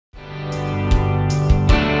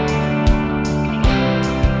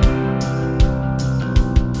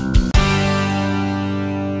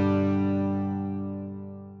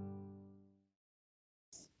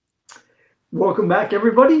Welcome back,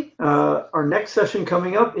 everybody. Our next session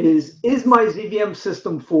coming up is my ZVM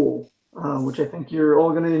system full? Which I think you're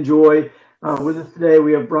all going to enjoy. With us today,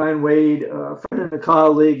 we have Brian Wade, a friend and a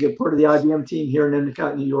colleague, a part of the IBM team here in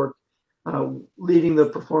Endicott, New York, leading the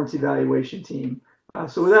performance evaluation team.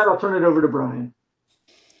 So with that, I'll turn it over to Brian.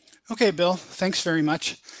 Okay, Bill, thanks very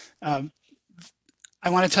much. I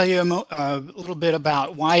want to tell you a little bit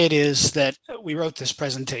about why it is that we wrote this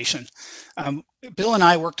presentation. Bill and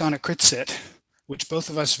I worked on a crit sit, which both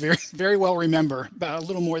of us very well remember, about a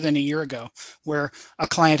little more than a year ago, where a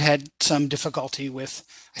client had some difficulty with,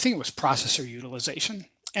 I think it was processor utilization.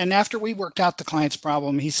 And after we worked out the client's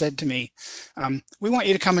problem, he said to me, we want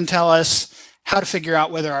you to come and tell us how to figure out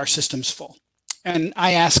whether our system's full. And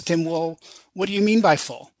I asked him, well, what do you mean by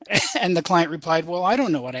full? And the client replied, well, I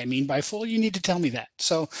don't know what I mean by full. You need to tell me that.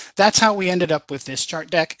 So that's how we ended up with this chart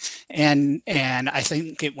deck. And I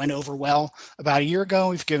think it went over well about a year ago.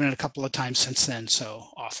 We've given it a couple of times since then. So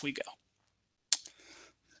off we go.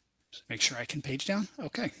 Make sure I can page down.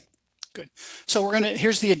 Okay. Good. So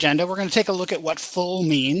here's the agenda. We're going to take a look at what full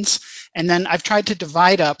means. And then I've tried to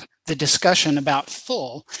divide up the discussion about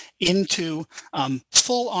full into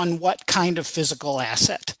full on what kind of physical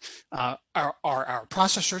asset. Are our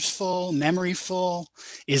processors full? Memory full?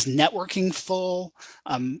 Is networking full?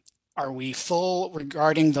 Are we full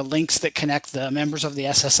regarding the links that connect the members of the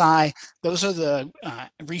SSI? Those are the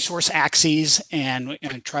resource axes, and we're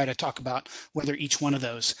going to try to talk about whether each one of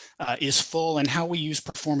those is full and how we use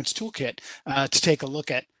Performance Toolkit to take a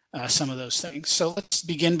look at some of those things. So let's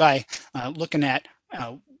begin by looking at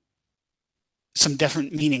some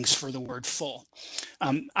different meanings for the word full.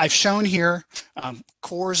 I've shown here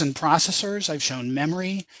cores and processors, I've shown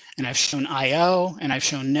memory, and I've shown I/O, and I've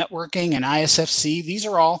shown networking and ISFC. These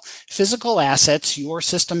are all physical assets your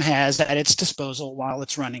system has at its disposal while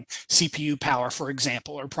it's running. CPU power, for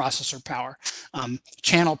example, or processor power,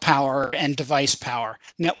 channel power and device power,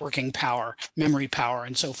 networking power, memory power,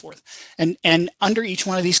 and so forth. And under each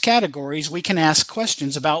one of these categories, we can ask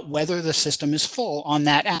questions about whether the system is full on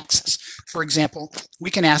that axis. For example, we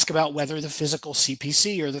can ask about whether the physical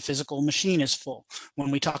CPC or the physical machine is full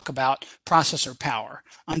when we talk about processor power.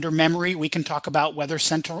 Under memory, we can talk about whether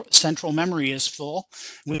central memory is full.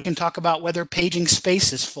 We can talk about whether paging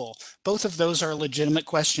space is full. Both of those are legitimate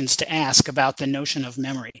questions to ask about the notion of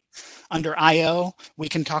memory. Under I/O, we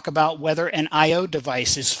can talk about whether an I/O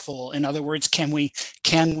device is full. In other words, can we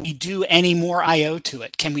do any more I/O to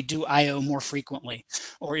it? Can we do I/O more frequently?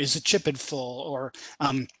 Or is a chipid full? Or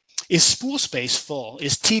is spool space full?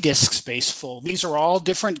 Is T-disk space full? These are all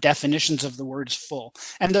different definitions of the word full.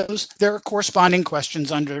 And there are corresponding questions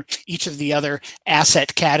under each of the other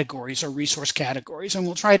asset categories or resource categories. And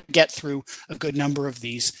we'll try to get through a good number of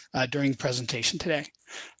these during the presentation today.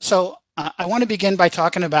 So I want to begin by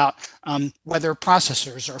talking about whether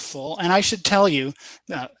processors are full. And I should tell you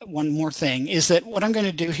one more thing is that what I'm going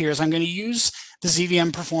to do here is I'm going to use the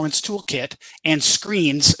ZVM Performance Toolkit and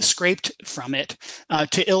screens scraped from it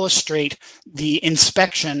to illustrate the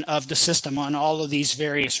inspection of the system on all of these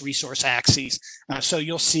various resource axes. So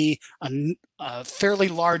you'll see a fairly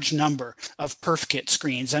large number of Perfkit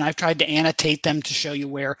screens, and I've tried to annotate them to show you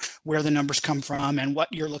where the numbers come from and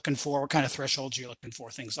what you're looking for, what kind of thresholds you're looking for,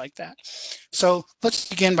 things like that. So let's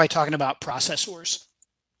begin by talking about processors.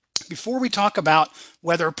 Before we talk about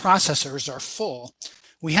whether processors are full,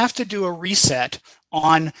 we have to do a reset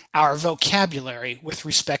on our vocabulary with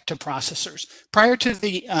respect to processors. Prior to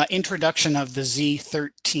the introduction of the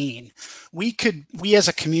Z13, we as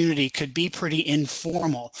a community could be pretty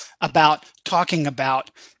informal about talking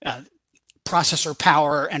about processor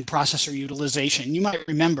power and processor utilization. You might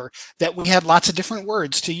remember that we had lots of different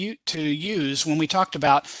words to use when we talked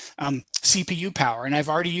about CPU power, and I've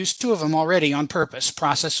already used two of them already on purpose,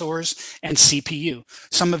 processors and CPU.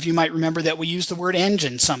 Some of you might remember that we use the word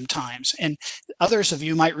engine sometimes, and others of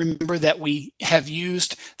you might remember that we have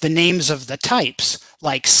used the names of the types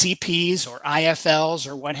like CPs or IFLs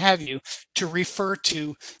or what have you to refer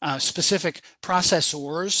to specific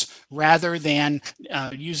processors rather than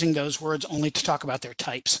using those words only to talk about their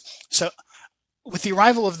types. So with the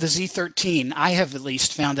arrival of the Z13, I have at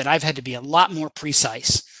least found that I've had to be a lot more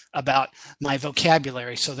precise about my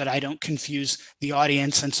vocabulary so that I don't confuse the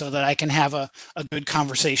audience and so that I can have a good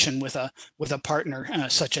conversation with a partner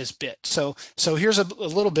such as BIT. So here's a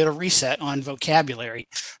little bit of reset on vocabulary.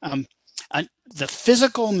 The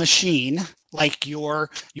physical machine, like your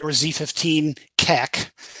Z15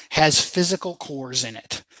 KEK, has physical cores in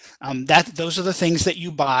it. Those are the things that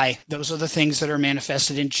you buy. Those are the things that are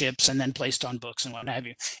manifested in chips and then placed on books and what have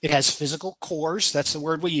you. It has physical cores, that's the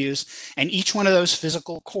word we use, and each one of those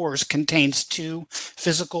physical cores contains two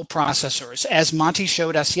physical processors. As Monty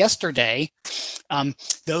showed us yesterday,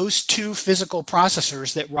 those two physical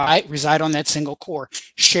processors that reside on that single core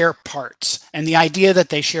share parts. And the idea that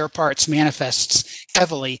they share parts manifests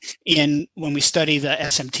heavily when we study the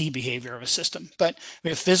SMT behavior of a system. But we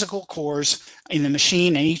have physical cores in the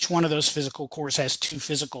machine, and each one of those physical cores has two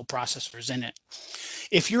physical processors in it.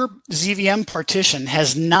 If your ZVM partition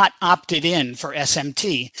has not opted in for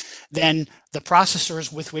SMT, then the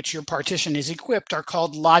processors with which your partition is equipped are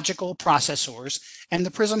called logical processors, and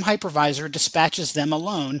the Prism hypervisor dispatches them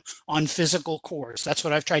alone on physical cores. That's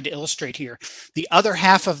what I've tried to illustrate here. The other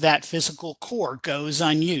half of that physical core goes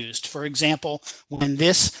unused. For example, when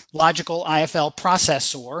this logical IFL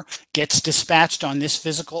processor gets dispatched on this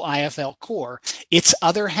physical IFL core, its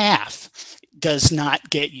other half does not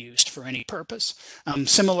get used for any purpose.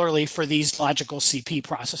 Similarly, for these logical CP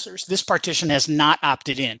processors, this partition has not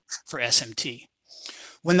opted in for SMT.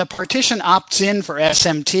 When the partition opts in for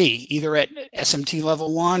SMT, either at SMT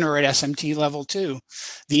level 1 or at SMT level 2,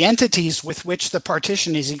 the entities with which the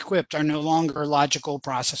partition is equipped are no longer logical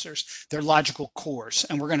processors. They're logical cores,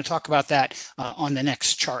 and we're going to talk about that on the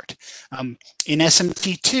next chart. In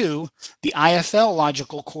SMT2, the IFL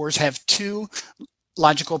logical cores have two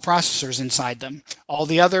logical processors inside them. All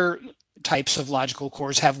the other types of logical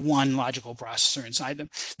cores have one logical processor inside them.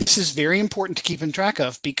 This is very important to keep in track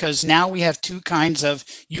of because now we have two kinds of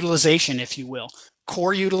utilization, if you will,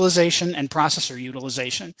 core utilization and processor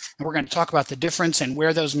utilization. And we're going to talk about the difference and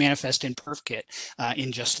where those manifest in Perfkit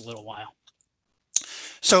in just a little while.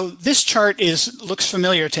 So this chart looks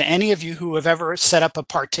familiar to any of you who have ever set up a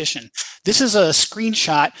partition. This is a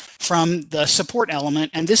screenshot from the support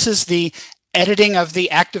element, and this is the editing of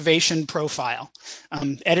the activation profile.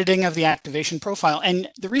 And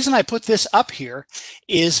the reason I put this up here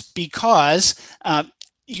is because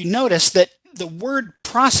you notice that the word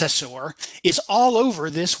processor is all over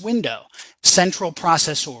this window. Central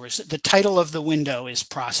processors, the title of the window is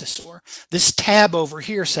processor. This tab over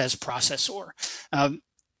here says processor.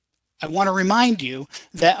 I want to remind you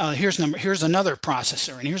that here's another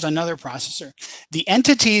processor, and here's another processor. The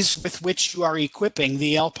entities with which you are equipping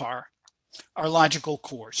the LPAR are logical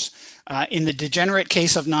cores. In the degenerate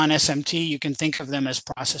case of non-SMT, you can think of them as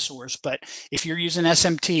processors, but if you're using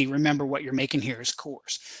SMT, remember what you're making here is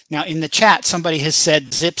cores. Now in the chat, somebody has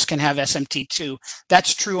said zips can have SMT too.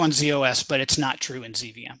 That's true on ZOS, but it's not true in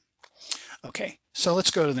ZVM. Okay, so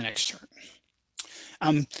let's go to the next chart.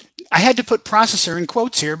 I had to put processor in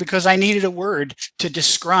quotes here because I needed a word to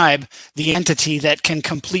describe the entity that can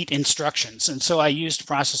complete instructions. And so I used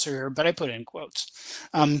processor here, but I put it in quotes.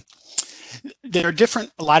 There are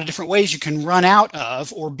a lot of different ways you can run out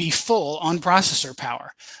of or be full on processor power.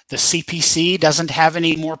 The CPC doesn't have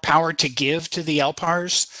any more power to give to the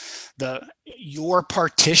LPARs. Your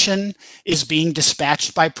partition is being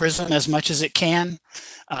dispatched by Prism as much as it can.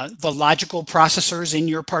 The logical processors in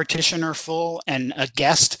your partition are full, and a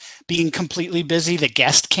guest being completely busy, the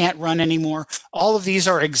guest can't run anymore. All of these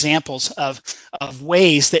are examples of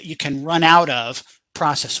ways that you can run out of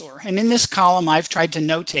processor. And in this column, I've tried to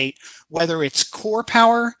notate whether it's core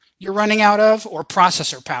power you're running out of or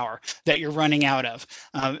processor power that you're running out of.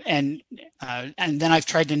 And then I've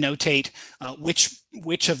tried to notate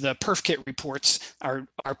which of the Perfkit reports are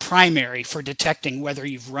primary for detecting whether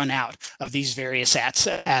you've run out of these various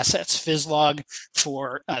assets. Physlog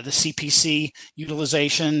for the CPC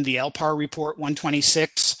utilization, the LPAR report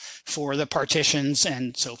 126 for the partitions,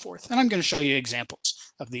 and so forth. And I'm going to show you examples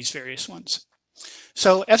of these various ones.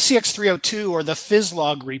 So FCX 302, or the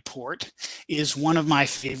Physlog report, is one of my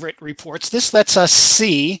favorite reports. This lets us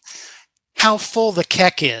see how full the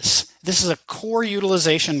KEC is. This is a core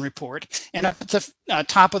utilization report, and up at the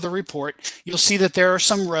top of the report, you'll see that there are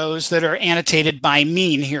some rows that are annotated by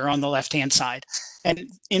mean here on the left-hand side. And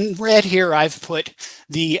in red here, I've put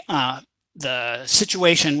the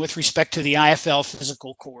situation with respect to the IFL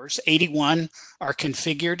physical cores. 81 are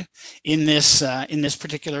configured in this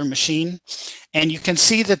particular machine, and you can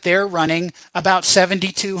see that they're running about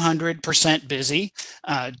 7,200% busy,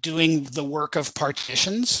 doing the work of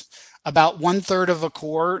partitions. About 1/3 of a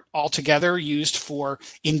core altogether used for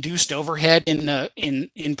induced overhead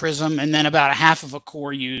in Prism, and then about 1/2 of a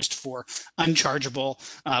core used for unchargeable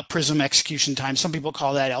Prism execution time. Some people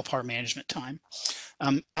call that LPAR management time.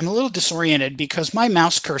 I'm a little disoriented because my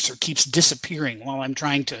mouse cursor keeps disappearing while I'm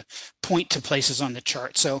trying to point to places on the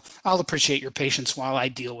chart. So I'll appreciate your patience while I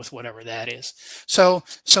deal with whatever that is. So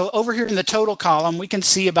over here in the total column, we can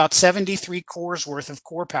see about 73 cores worth of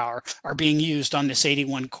core power are being used on this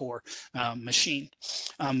 81 core machine.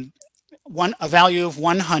 A value of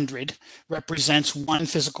 100 represents one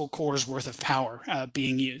physical core's worth of power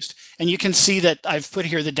being used. And you can see that I've put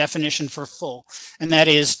here the definition for full, and that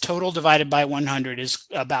is total divided by 100 is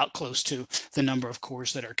about close to the number of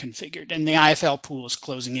cores that are configured. And the IFL pool is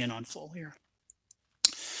closing in on full here.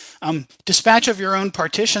 Dispatch of your own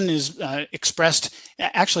partition is expressed,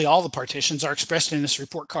 actually all the partitions are expressed in this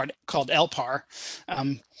report card called LPAR.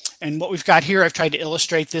 And what we've got here, I've tried to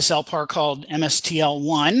illustrate this LPAR called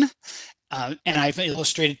MSTL1. And I've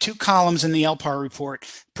illustrated two columns in the LPAR report,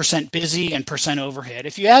 percent busy and percent overhead.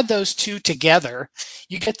 If you add those two together,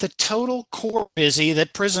 you get the total core busy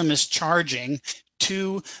that Prism is charging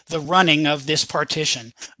to the running of this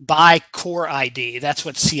partition by core ID. That's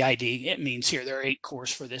what CID it means here. There are 8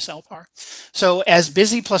 cores for this LPAR. So as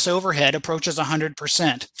busy plus overhead approaches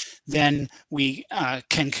 100%, then we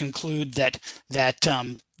can conclude that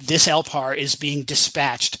this LPAR is being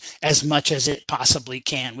dispatched as much as it possibly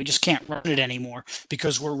can. We just can't run it anymore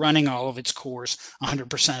because we're running all of its cores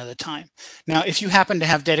 100% of the time. Now, if you happen to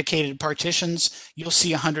have dedicated partitions, you'll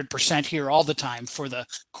see 100% here all the time for the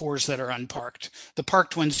cores that are unparked. The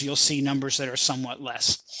parked ones, you'll see numbers that are somewhat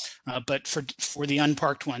less. But for the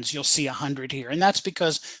unparked ones, you'll see 100 here. And that's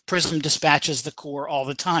because Prism dispatches the core all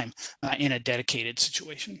the time in a dedicated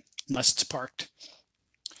situation, unless it's parked.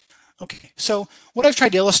 Okay, so what I've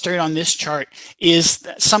tried to illustrate on this chart is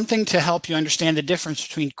something to help you understand the difference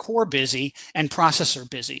between core busy and processor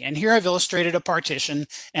busy. And here I've illustrated a partition,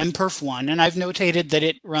 mperf1, and I've notated that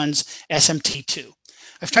it runs SMT2.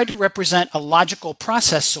 I've tried to represent a logical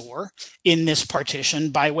processor in this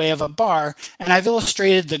partition by way of a bar, and I've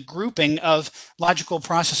illustrated the grouping of logical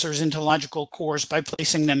processors into logical cores by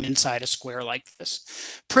placing them inside a square like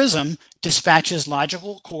this. Prism dispatches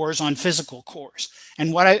logical cores on physical cores.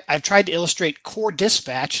 And what I've tried to illustrate core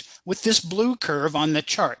dispatch with this blue curve on the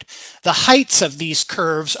chart. The heights of these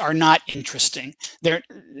curves are not interesting.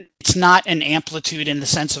 It's not an amplitude in the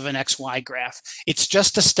sense of an XY graph. It's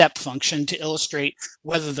just a step function to illustrate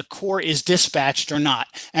whether the core is dispatched or not.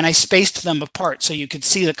 And I spaced them apart so you could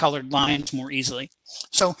see the colored lines more easily.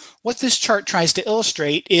 So what this chart tries to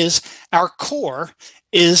illustrate is our core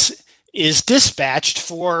is dispatched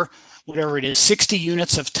for whatever it is, 60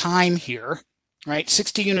 units of time here, right?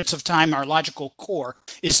 60 units of time, our logical core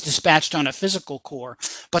is dispatched on a physical core,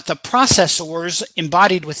 but the processors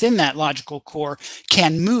embodied within that logical core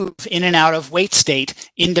can move in and out of wait state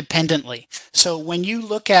independently. So when you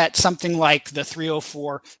look at something like the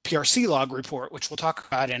 304 PRC log report, which we'll talk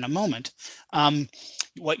about in a moment,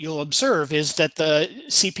 what you'll observe is that the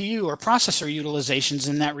CPU or processor utilizations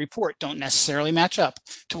in that report don't necessarily match up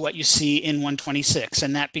to what you see in 126.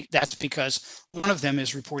 And that's because one of them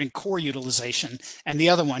is reporting core utilization and the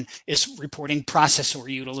other one is reporting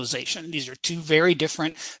processor utilization. These are two very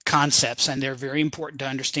different concepts and they're very important to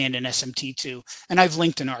understand in SMT2. And I've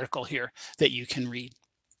linked an article here that you can read.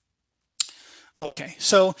 Okay,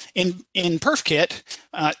 so in Perfkit,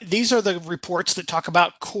 these are the reports that talk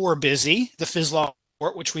about core busy, the physlog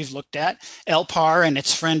report, which we've looked at, LPAR and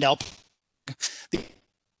its friend LPAR, the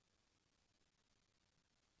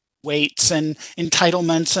weights and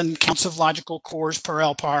entitlements and counts of logical cores per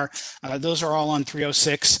LPAR. Those are all on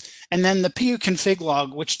 306. And then the PU config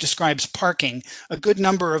log, which describes parking. A good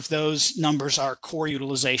number of those numbers are core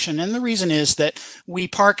utilization. And the reason is that we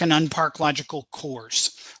park and unpark logical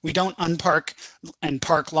cores. We don't unpark and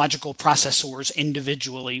park logical processors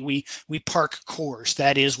individually. We park cores.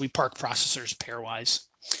 That is, we park processors pairwise.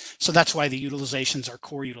 So that's why the utilizations are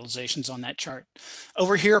core utilizations on that chart.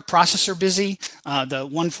 Over here, processor busy, the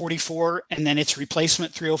 144, and then its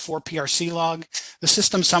replacement 304 PRC log. The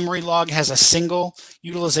system summary log has a single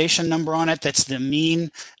utilization number on it. That's the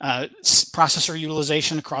mean processor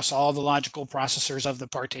utilization across all the logical processors of the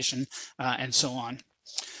partition and so on.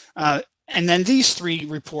 And then these three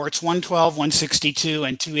reports, 112, 162,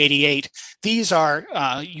 and 288, these are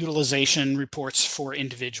utilization reports for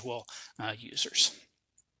individual users.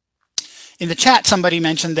 In the chat, somebody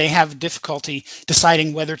mentioned they have difficulty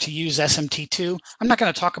deciding whether to use SMT2. I'm not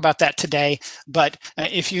going to talk about that today, but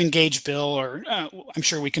if you engage Bill, or I'm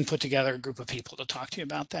sure we can put together a group of people to talk to you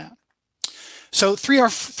about that. So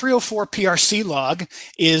 304 PRC log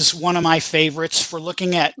is one of my favorites for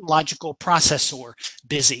looking at logical processor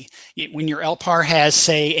busy. When your LPAR has,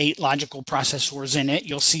 say, 8 logical processors in it,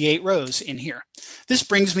 you'll see 8 rows in here. This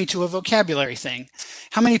brings me to a vocabulary thing.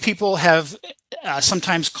 How many people have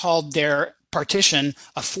sometimes called their partition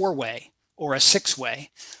a 4-way or a 6-way.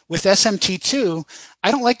 With SMT2,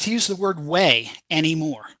 I don't like to use the word way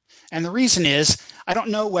anymore. And the reason is I don't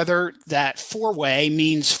know whether that 4-way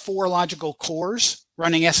means 4 logical cores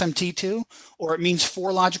running SMT2 or it means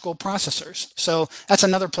 4 logical processors. So that's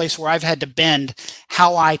another place where I've had to bend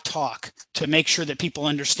how I talk to make sure that people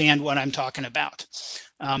understand what I'm talking about.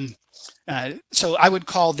 So I would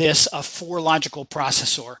call this a 4 logical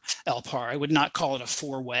processor LPAR. I would not call it a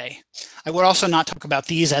 4-way. I would also not talk about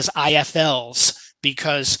these as IFLs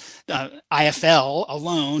because IFL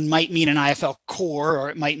alone might mean an IFL core or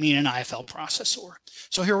it might mean an IFL processor.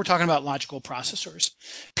 So here we're talking about logical processors.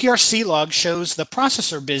 PRC log shows the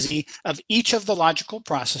processor busy of each of the logical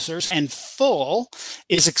processors, and full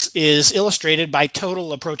is illustrated by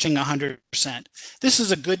total approaching 100%. This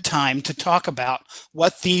is a good time to talk about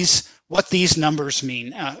what these numbers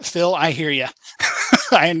mean. Phil, I hear you.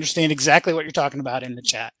 I understand exactly what you're talking about in the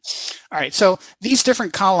chat. All right, so these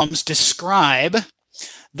different columns describe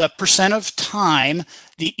the percent of time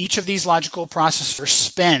each of these logical processors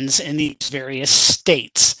spends in these various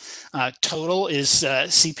states. Total is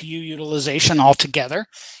CPU utilization altogether.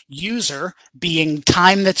 User being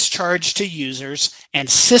time that's charged to users, and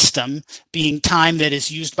system being time that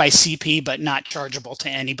is used by CP but not chargeable to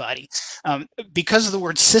anybody. Because the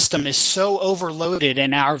word system is so overloaded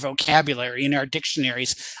in our vocabulary, in our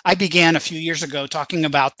dictionaries, I began a few years ago talking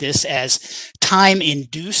about this as time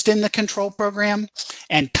induced in the control program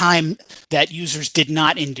and time that users did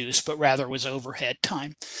not induce, but rather was overhead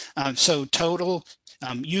time. So total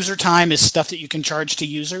user time is stuff that you can charge to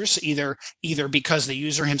users, either because the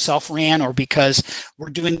user himself ran or because we're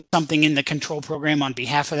doing something in the control program on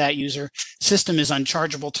behalf of that user. System is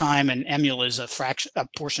unchargeable time, and emul is a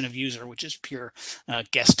portion of user, which is pure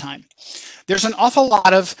guest time. There's an awful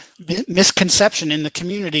lot of misconception in the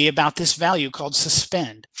community about this value called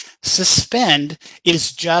suspend. Suspend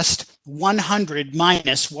is just 100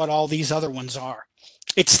 minus what all these other ones are.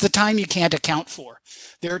 It's the time you can't account for.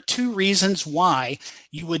 There are 2 reasons why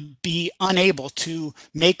you would be unable to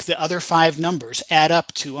make the other 5 numbers add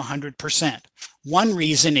up to 100%. One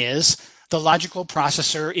reason is the logical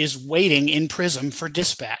processor is waiting in Prism for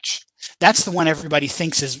dispatch. That's the one everybody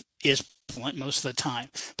thinks is most of the time,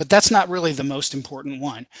 but that's not really the most important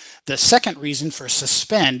one. The second reason for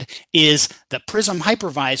suspend is the Prism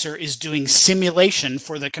hypervisor is doing simulation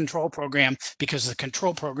for the control program because the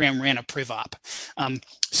control program ran a privop.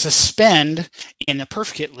 Suspend in the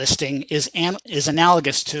Perfkit listing is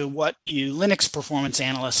analogous to what you Linux performance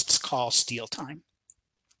analysts call steal time.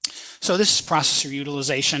 So this is processor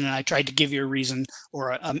utilization, and I tried to give you a reason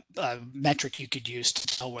or a metric you could use to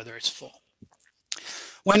tell whether it's full.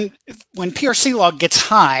 When PRC log gets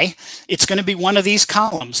high, it's going to be one of these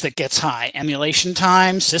columns that gets high: emulation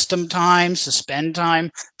time, system time, suspend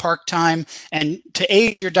time, park time. And to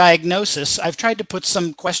aid your diagnosis, I've tried to put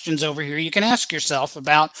some questions over here you can ask yourself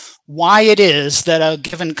about why it is that a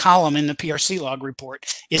given column in the PRC log report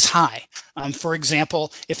is high. For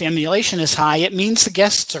example, if emulation is high, it means the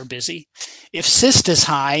guests are busy. If syst is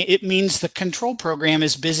high, it means the control program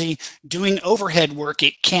is busy doing overhead work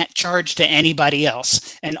it can't charge to anybody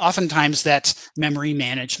else. And oftentimes that's memory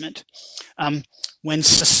management. When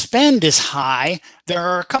suspend is high, there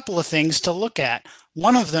are a couple of things to look at.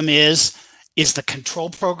 One of them is the control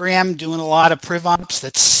program doing a lot of privops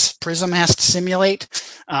that Prism has to simulate?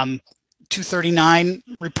 239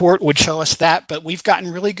 report would show us that, but we've gotten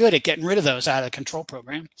really good at getting rid of those out of the control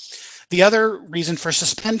program. The other reason for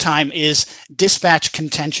suspend time is dispatch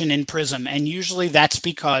contention in Prism, and usually that's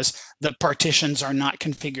because the partitions are not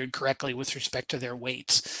configured correctly with respect to their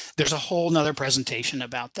weights. There's a whole nother presentation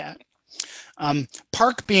about that.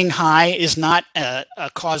 Park being high is not a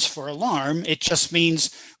cause for alarm. It just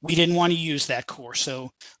means we didn't want to use that core, so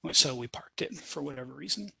we parked it for whatever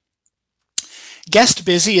reason. Guest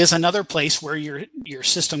busy is another place where your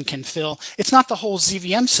system can fill. It's not the whole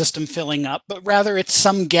ZVM system filling up, but rather it's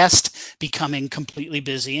some guest becoming completely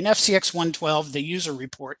busy. In FCX 112, the user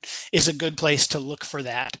report is a good place to look for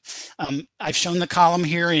that. I've shown the column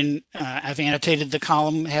here I've annotated the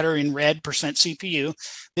column header in red, percent CPU.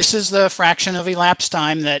 This is the fraction of elapsed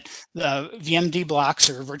time that the VMD blocks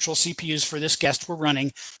or virtual CPUs for this guest were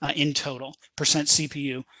running in total, percent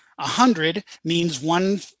CPU. 100 means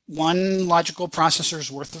one logical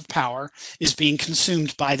processor's worth of power is being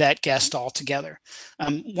consumed by that guest altogether.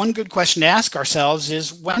 One good question to ask ourselves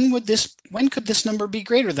is when could this number be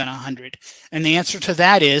greater than 100? And the answer to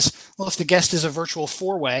that is, well, if the guest is a virtual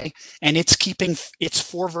 4-way and it's keeping its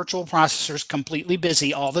 4 virtual processors completely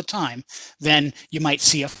busy all the time, then you might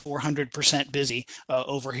see a 400% busy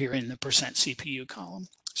over here in the percent CPU column.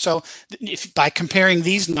 So by comparing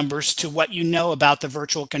these numbers to what you know about the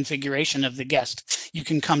virtual configuration of the guest, you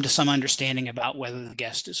can come to some understanding about whether the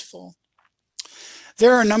guest is full.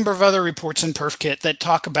 There are a number of other reports in Perfkit that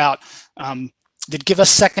talk about that give us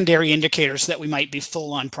secondary indicators that we might be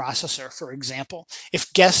full on processor. For example,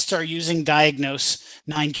 if guests are using diagnose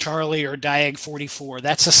 9 Charlie or diag 44,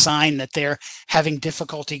 that's a sign that they're having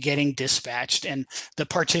difficulty getting dispatched and the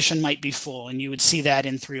partition might be full, and you would see that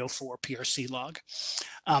in 304 PRC log.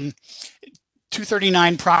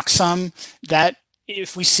 239 proc sum, that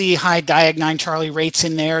if we see high diag 9 Charlie rates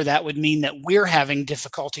in there, that would mean that we're having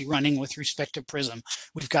difficulty running with respect to Prism.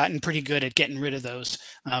 We've gotten pretty good at getting rid of those,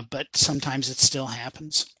 but sometimes it still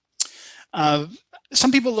happens.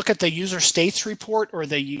 Some people look at the user states report or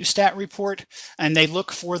the ustat report, and they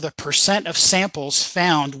look for the % of samples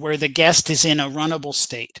found where the guest is in a runnable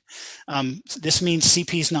state. This means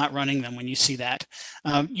CP is not running them when you see that.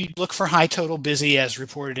 You look for high total busy as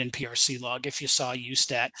reported in PRC log if you saw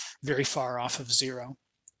ustat very far off of 0.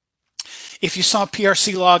 If you saw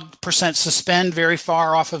PRC log % suspend very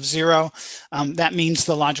far off of 0, that means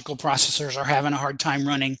the logical processors are having a hard time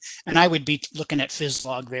running, and I would be looking at phys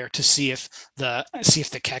log there to see if the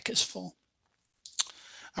KEC is full.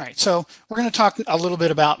 All right, so we're going to talk a little bit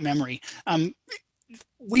about memory.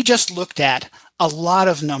 We just looked at a lot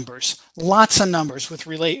of numbers, lots of numbers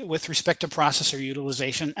with respect to processor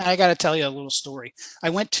utilization. And I got to tell you a little story.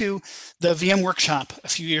 I went to the VM workshop a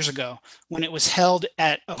few years ago when it was held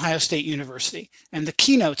at Ohio State University, and the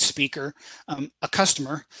keynote speaker, a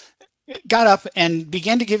customer, got up and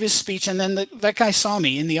began to give his speech, and then that guy saw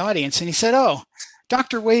me in the audience and he said, "Oh,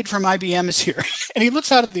 Dr. Wade from IBM is here." And he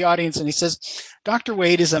looks out at the audience and he says, "Dr.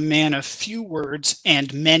 Wade is a man of few words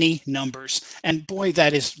and many numbers." And boy,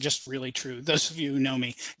 that is just really true. Those of you who know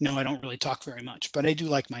me know I don't really talk very much, but I do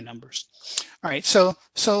like my numbers. All right, so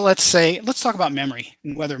let's talk about memory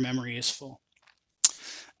and whether memory is full.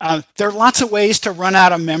 There are lots of ways to run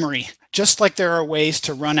out of memory, just like there are ways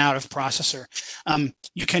to run out of processor.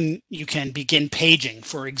 You can begin paging,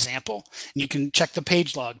 for example, and you can check the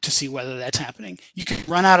page log to see whether that's happening. You can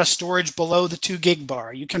run out of storage below the 2 gig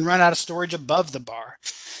bar. You can run out of storage above the bar.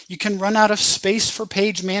 You can run out of space for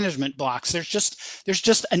page management blocks. There's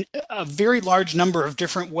just a very large number of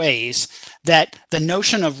different ways that the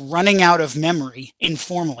notion of running out of memory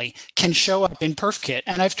informally can show up in Perfkit.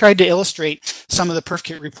 And I've tried to illustrate some of the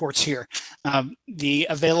Perfkit reports here. The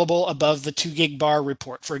available above the 2 gig bar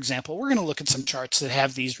report, for example. We're going to look at some charts that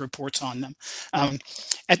have these reports on them.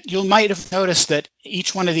 You might have noticed that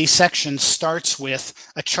each one of these sections starts with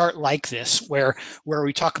a chart like this, where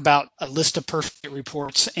we talk about a list of Perfkit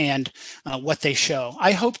reports and what they show.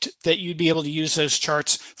 I hoped that you'd be able to use those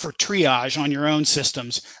charts for triage on your own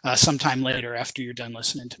systems sometime later after you're done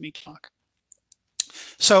listening to me talk.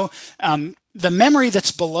 So the memory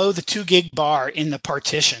that's below the 2 gig bar in the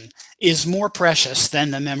partition is more precious than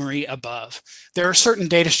the memory above. There are certain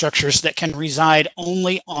data structures that can reside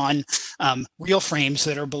only on real frames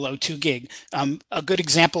that are below 2 gig. A good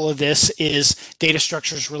example of this is data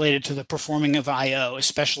structures related to the performing of I/O,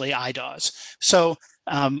 especially IDAWs. So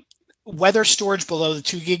whether storage below the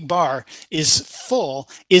 2 gig bar is full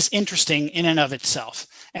is interesting in and of itself.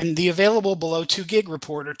 And the available below 2 gig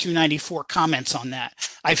report or 294 comments on that.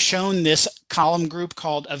 I've shown this column group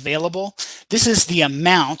called available. This is the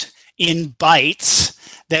amount in bytes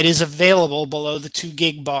that is available below the 2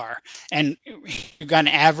 gig bar. And you've got an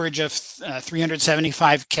average of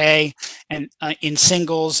 375K and in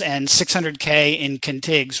singles and 600K in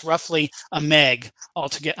contigs, roughly a meg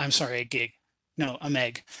altogether. I'm sorry, a gig. No, a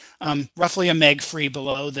meg. Roughly a meg free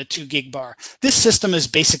below the 2 gig bar. This system is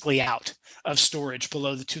basically out of storage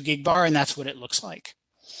below the 2 gig bar, and that's what it looks like.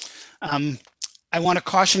 I want to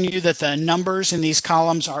caution you that the numbers in these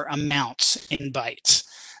columns are amounts in bytes.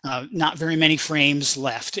 Not very many frames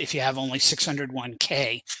left if you have only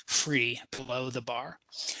 601K free below the bar.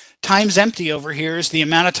 Times empty over here is the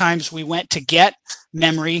amount of times we went to get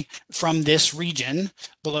memory from this region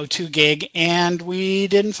below 2 gig, and we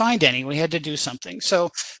didn't find any. We had to do something.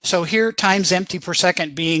 So here times empty per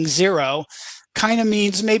second being 0 kind of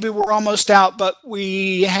means maybe we're almost out, but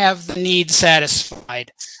we have the need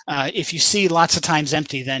satisfied. If you see lots of times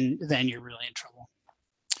empty, then you're really in trouble.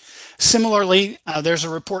 Similarly, there's a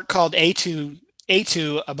report called A2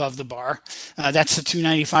 above the bar. That's the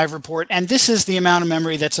 295 report, and this is the amount of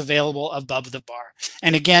memory that's available above the bar.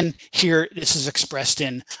 And again, here this is expressed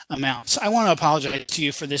in amounts. I want to apologize to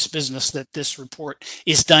you for this business that this report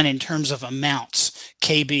is done in terms of amounts.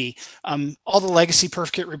 KB. All the legacy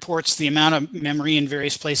Perfkit reports, the amount of memory in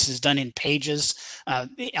various places is done in pages.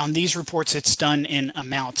 On these reports, it's done in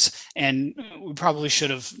amounts, and we probably should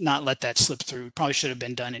have not let that slip through. It probably should have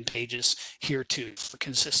been done in pages here too for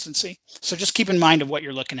consistency. So just keep in mind of what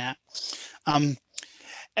you're looking at.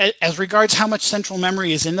 As regards how much central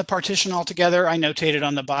memory is in the partition altogether, I notated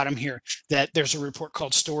on the bottom here that there's a report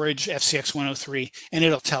called Storage FCX 103, and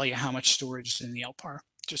it'll tell you how much storage is in the LPAR.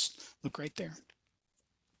 Just look right there.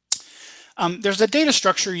 There's a data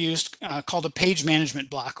structure used called a page management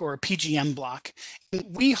block, or a PGM block.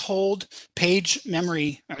 We hold page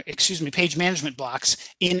management blocks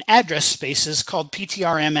in address spaces called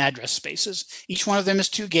PTRM address spaces. Each one of them is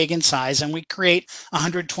 2 gig in size, and we create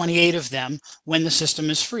 128 of them when the system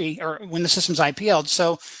is free, or when the system's IPL'd.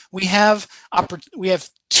 So we have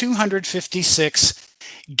 256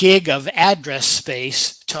 gig of address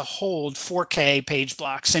space to hold 4K page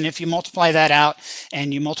blocks. And if you multiply that out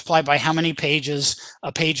and you multiply by how many pages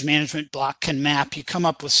a page management block can map, you come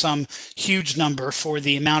up with some huge number for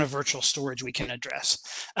the amount of virtual storage we can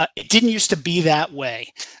address. It didn't used to be that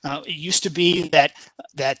way. It used to be that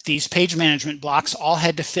these page management blocks all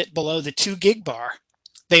had to fit below the 2 gig bar.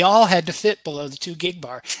 They all had to fit below the 2 gig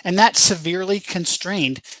bar, and that severely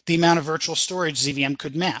constrained the amount of virtual storage ZVM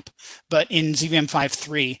could map. But in ZVM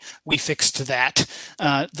 5.3, we fixed that.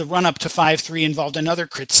 The run-up to 5.3 involved another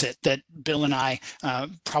crit sit that Bill and I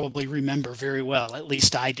probably remember very well. At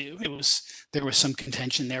least I do. There was some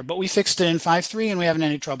contention there, but we fixed it in 5.3, and we haven't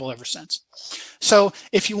had any trouble ever since. So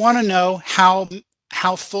if you want to know how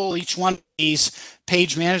full each one of these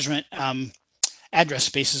page management address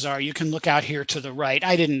spaces are, you can look out here to the right.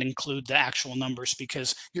 I didn't include the actual numbers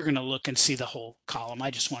because you're going to look and see the whole column.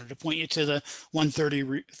 I just wanted to point you to the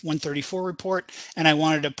 134 report, and I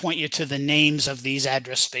wanted to point you to the names of these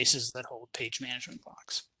address spaces that hold page management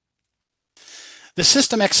blocks. The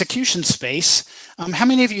system execution space, how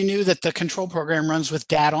many of you knew that the control program runs with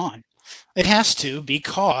DAT on? It has to,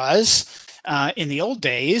 because in the old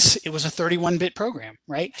days, it was a 31-bit program,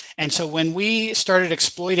 right? And so when we started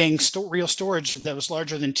exploiting real storage that was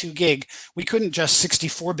larger than 2 gig, we couldn't just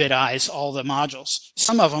 64-bit-ize all the modules.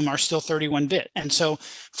 Some of them are still 31-bit. And so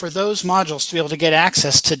for those modules to be able to get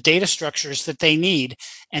access to data structures that they need,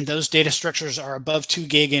 and those data structures are above 2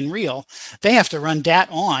 gig in real, they have to run DAT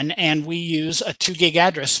on, and we use a 2 gig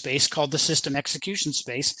address space called the system execution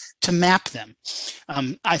space to map them.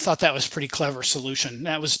 I thought that was a pretty clever solution.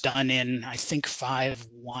 That was done in, I think,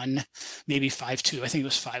 5.1, maybe 5.2. I think it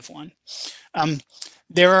was 5.1.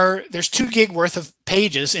 There's 2 gig worth of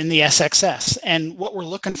pages in the SXS, and what we're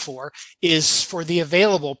looking for is for the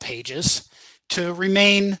available pages to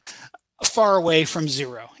remain far away from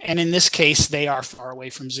 0. And in this case, they are far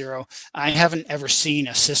away from 0. I haven't ever seen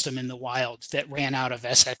a system in the wild that ran out of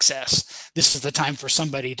SXS. This is the time for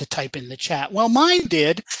somebody to type in the chat, well, mine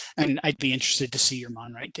did. And I'd be interested to see your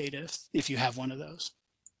MonWrite data if you have one of those.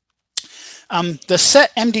 The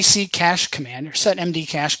setMDC cache command, or setMD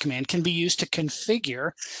cache command, can be used to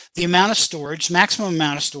configure the amount of storage, maximum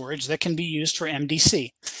amount of storage that can be used for MDC.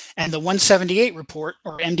 And the 178 report,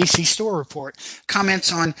 or MDC store report,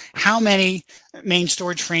 comments on how many main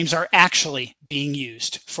storage frames are actually being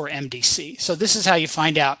used for MDC. So this is how you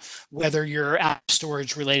find out whether you're out of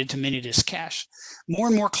storage related to mini-disk cache. More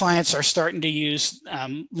and more clients are starting to use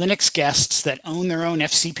Linux guests that own their own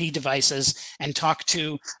FCP devices and talk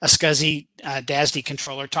to a SCSI DASD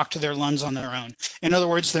controller, talk to their LUNs on their own. In other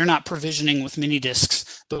words, they're not provisioning with mini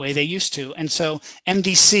disks the way they used to. And so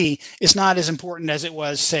MDC is not as important as it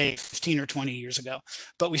was, say, 15 or 20 years ago.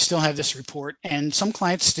 But we still have this report, and some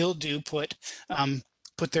clients still do put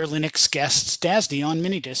their Linux guests DASD on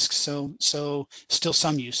mini disks. So still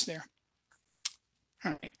some use there.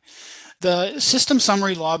 All right. The system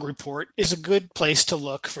summary log report is a good place to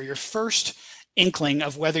look for your first inkling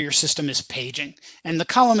of whether your system is paging. And the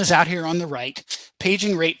column is out here on the right.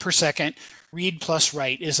 Paging rate per second, read plus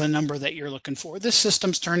write is the number that you're looking for. This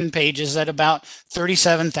system's turning pages at about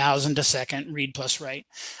 37,000 a second, read plus write.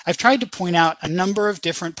 I've tried to point out a number of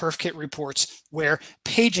different Perfkit reports where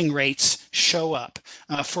paging rates show up.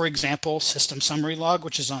 For example, system summary log,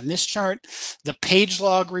 which is on this chart. The page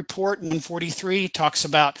log report 143 talks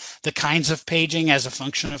about the kinds of paging as a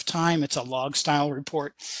function of time. It's a log style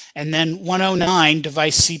report. And then 109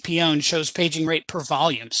 device CPO and shows paging rate per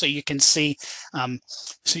volume. So you can see how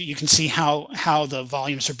the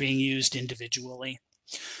volumes are being used individually.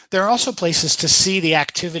 There are also places to see the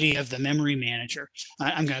activity of the memory manager.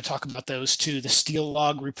 I'm going to talk about those too, the steel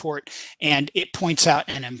log report, and it points out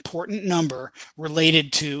an important number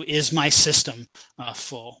related to, is my system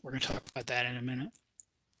full? We're going to talk about that in a minute.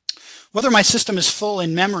 Whether my system is full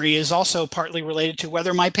in memory is also partly related to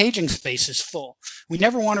whether my paging space is full. We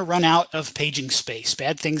never want to run out of paging space.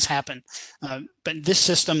 Bad things happen. But in this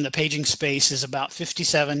system, the paging space is about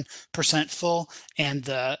 57% full, and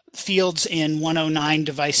the fields in 109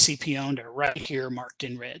 device CP owned are right here marked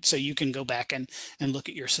in red. So you can go back and look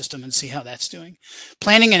at your system and see how that's doing.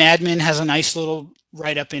 Planning and admin has a nice little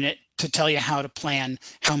write-up in it to tell you how to plan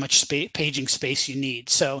how much paging space you need.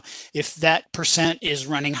 So if that percent is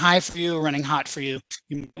running high for you or running hot for you,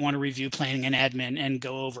 you want to review planning and admin and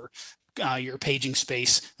go over your paging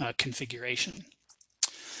space configuration.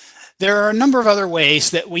 There are a number of other ways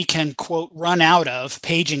that we can, quote, run out of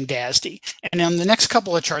paging DASD. And on the next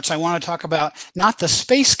couple of charts, I want to talk about not the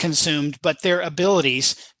space consumed, but their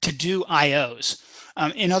abilities to do IOs.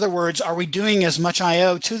 In other words, are we doing as much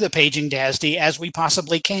I/O to the paging DASD as we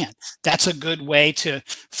possibly can? That's a good way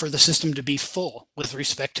for the system to be full with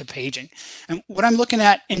respect to paging. And what I'm looking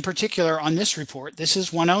at in particular on this report, this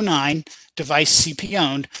is 109 device CP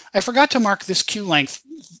owned. I forgot to mark this queue length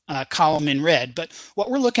column in red, but what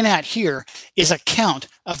we're looking at here is a count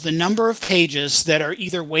of the number of pages that are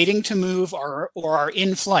either waiting to move or are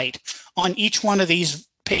in flight on each one of these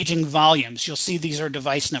paging volumes. You'll see these are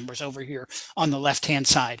device numbers over here on the left-hand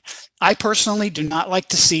side. I personally do not like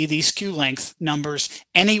to see these queue length numbers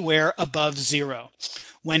anywhere above 0.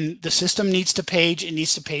 When the system needs to page, it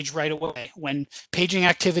needs to page right away. When paging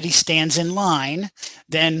activity stands in line,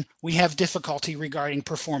 then we have difficulty regarding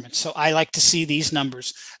performance. So I like to see these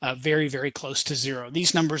numbers very, very close to 0.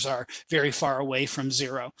 These numbers are very far away from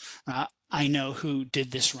 0. I know who did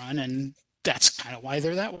this run, and that's kind of why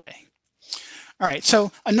they're that way. All right,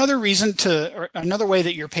 so another reason or another way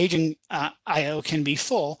that your paging I/O can be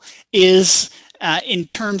full is in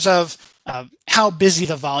terms of how busy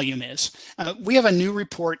the volume is. We have a new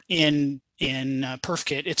report in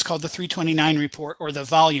Perfkit. It's called the 329 report, or the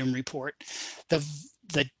volume report.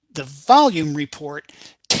 The volume report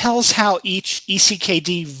tells how each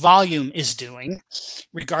ECKD volume is doing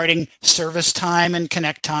regarding service time and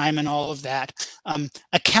connect time and all of that,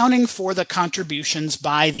 accounting for the contributions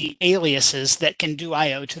by the aliases that can do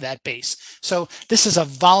I/O to that base. So this is a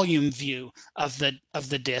volume view of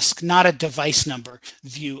the disk, not a device number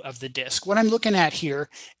view of the disk. What I'm looking at here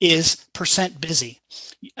is percent busy.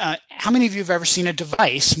 How many of you have ever seen a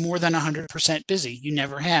device more than 100% busy? You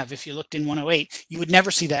never have. If you looked in 108, you would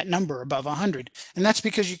never see that number above 100. And that's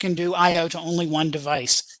because you can do I/O to only one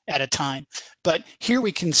device at a time. But here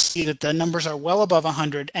we can see that the numbers are well above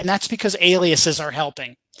 100, and that's because aliases are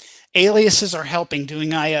helping. Aliases are helping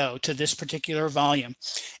doing I/O to this particular volume.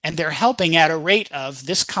 And they're helping at a rate of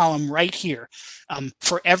this column right here.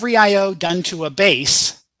 For every I/O done to a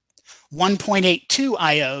base, 1.82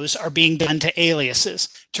 IOs are being done to aliases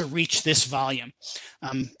to reach this volume.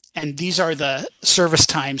 And these are the service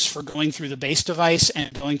times for going through the base device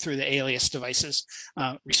and going through the alias devices,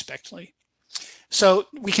 respectively. So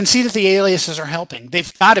we can see that the aliases are helping.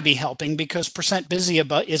 They've got to be helping because percent busy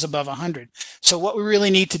is above 100. So what we really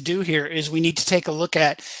need to do here is we need to take a look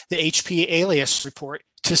at the HP alias report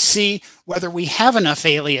to see whether we have enough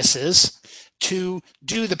aliases to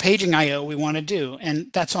do the paging I/O we want to do,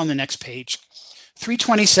 and that's on the next page.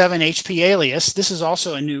 327 HP alias, this is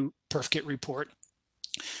also a new Perfkit report.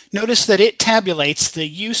 Notice that it tabulates the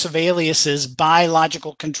use of aliases by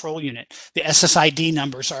logical control unit. The SSID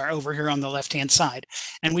numbers are over here on the left-hand side.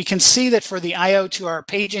 And we can see that for the I/O to our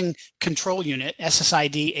paging control unit,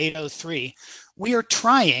 SSID 803, we are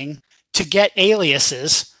trying to get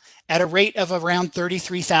aliases at a rate of around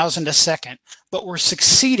 33,000 a second, but we're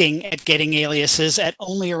succeeding at getting aliases at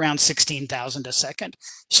only around 16,000 a second.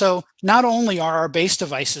 So not only are our base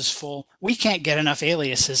devices full, we can't get enough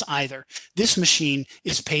aliases either. This machine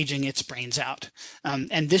is paging its brains out.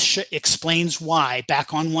 And this explains why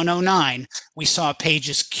back on 109, we saw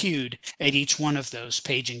pages queued at each one of those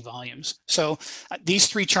paging volumes. So these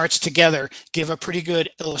three charts together give a pretty good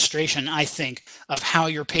illustration, I think, of how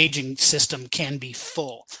your paging system can be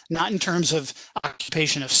full, not in terms of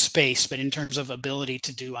occupation of space, but in terms of ability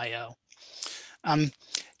to do I/O.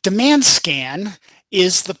 Demand scan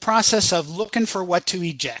is the process of looking for what to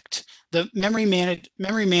eject. The memory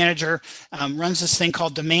manager runs this thing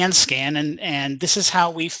called demand scan, and this is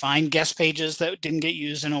how we find guest pages that didn't get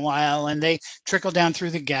used in a while, and they trickle down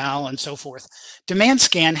through the GAL and so forth. Demand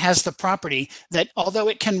scan has the property that although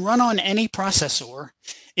it can run on any processor,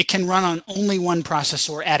 it can run on only one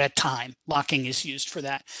processor at a time. Locking is used for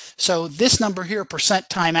that. So this number here, percent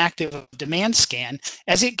time active of demand scan,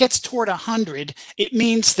 as it gets toward 100, it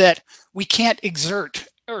means that we can't exert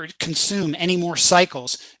or consume any more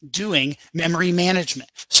cycles doing memory management.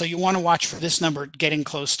 So you want to watch for this number getting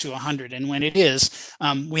close to 100. And when it is,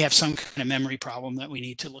 we have some kind of memory problem that we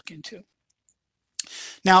need to look into.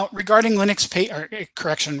 Now, regarding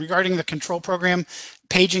regarding the control program,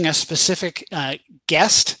 paging a specific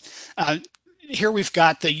guest, here we've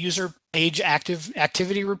got the user page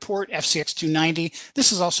activity report, FCX 290.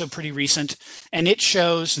 This is also pretty recent, and it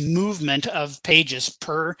shows movement of pages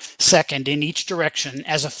per second in each direction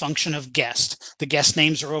as a function of guest. The guest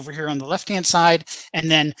names are over here on the left-hand side,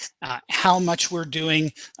 and then how much we're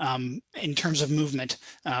doing in terms of movement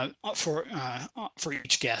for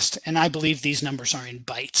each guest. And I believe these numbers are in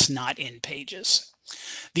bytes, not in pages.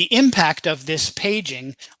 The impact of this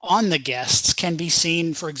paging on the guests can be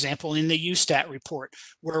seen, for example, in the UStat report,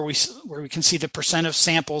 where we can see the percent of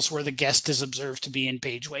samples where the guest is observed to be in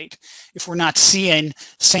page weight. If we're not seeing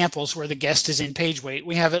samples where the guest is in page weight,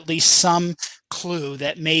 we have at least some clue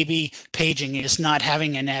that maybe paging is not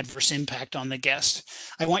having an adverse impact on the guest.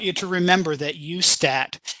 I want you to remember that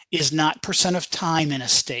UStat is not percent of time in a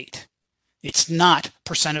state. It's not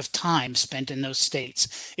percent of time spent in those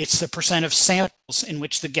states. It's the percent of samples in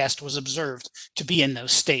which the guest was observed to be in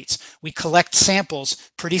those states. We collect samples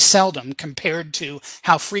pretty seldom compared to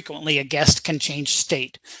how frequently a guest can change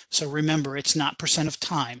state. So remember, it's not percent of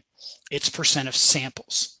time. It's percent of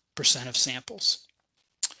samples. Percent of samples.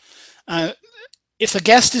 If a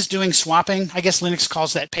guest is doing swapping, I guess Linux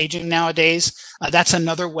calls that paging nowadays. That's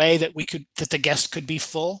another way that the guest could be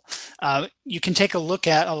full. You can take a look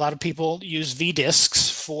at, a lot of people use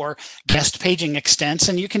vdisks for guest paging extents,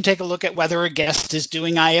 and you can take a look at whether a guest is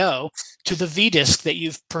doing I/O to the vdisk that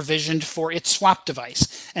you've provisioned for its swap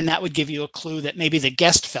device, and that would give you a clue that maybe the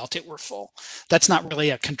guest felt it were full. That's not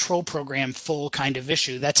really a control program full kind of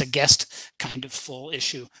issue. That's a guest kind of full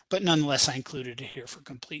issue, but nonetheless, I included it here for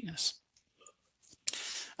completeness.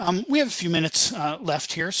 We have a few minutes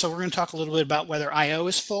left here, so we're going to talk a little bit about whether I/O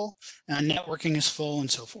is full, networking is full, and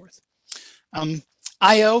so forth.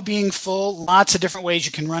 I/O being full, lots of different ways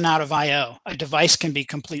you can run out of I/O. A device can be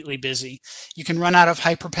completely busy. You can run out of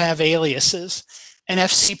hyperpav aliases. An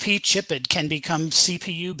FCP chipid can become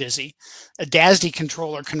CPU busy. A DASD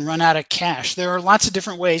controller can run out of cache. There are lots of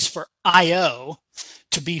different ways for I/O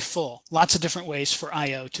to be full. Lots of different ways for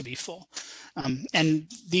I/O to be full.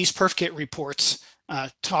 And these Perfkit reports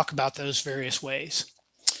talk about those various ways.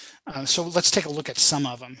 So let's take a look at some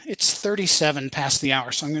of them. It's 37 past the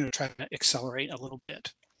hour, so I'm going to try to accelerate a little bit.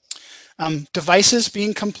 Devices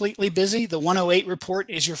being completely busy. The 108 report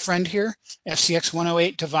is your friend here, FCX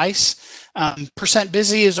 108 device. Percent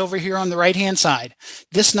busy is over here on the right-hand side.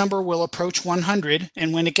 This number will approach 100,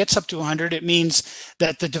 and when it gets up to 100, it means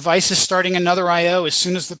that the device is starting another I/O as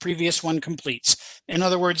soon as the previous one completes. In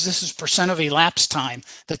other words, this is percent of elapsed time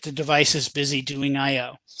that the device is busy doing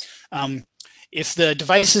I/O. If the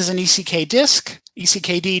device is an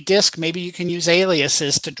ECKD disk, maybe you can use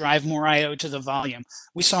aliases to drive more I/O to the volume.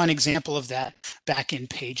 We saw an example of that back in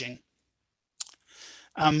paging.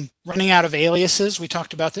 Running out of aliases, we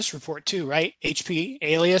talked about this report too, right? HP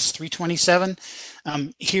alias 327.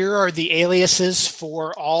 Here are the aliases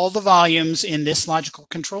for all the volumes in this logical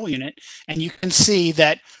control unit, and you can see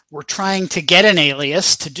that we're trying to get an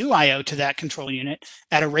alias to do I/O to that control unit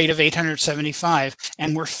at a rate of 875,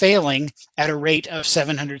 and we're failing at a rate of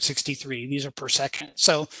 763. These are per second.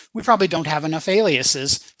 So we probably don't have enough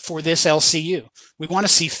aliases for this LCU. We want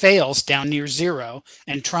to see fails down near 0,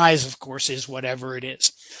 and tries, of course, is whatever it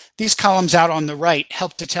is. These columns out on the right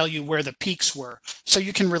help to tell you where the peaks were, so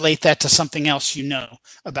you can relate that to something else you know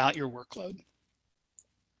about your workload.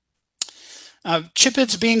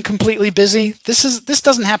 Chipids being completely busy. This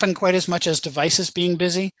doesn't happen quite as much as devices being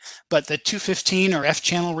busy, but the 215 or F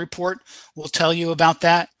channel report will tell you about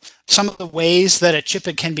that. Some of the ways that a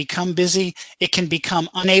chipid can become busy: it can become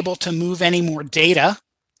unable to move any more data,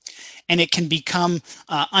 and it can become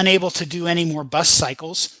unable to do any more bus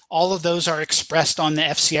cycles. All of those are expressed on the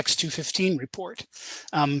FCX 215 report.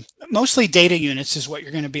 Mostly data units is what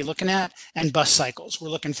you're going to be looking at, and bus cycles. We're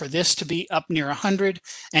looking for this to be up near 100,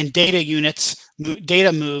 and data units,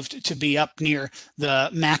 data moved, to be up near the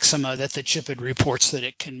maxima that the chipid reports that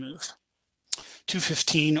it can move.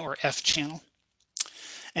 215 or F channel.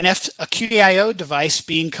 A QDIO device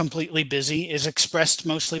being completely busy is expressed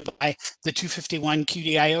mostly by the 251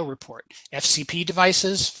 QDIO report. FCP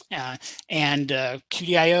devices and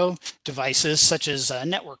QDIO devices, such as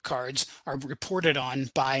network cards, are reported on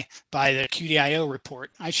by the QDIO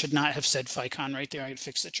report. I should not have said FICON right there. I could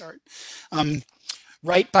fix the chart.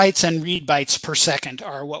 Write bytes and read bytes per second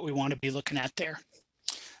are what we want to be looking at there.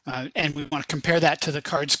 and we want to compare that to the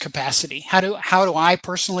card's capacity. How do I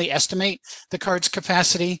personally estimate the card's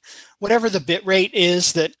capacity? Whatever the bit rate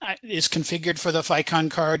is that is configured for the FICON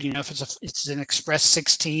card, you know, if it's an Express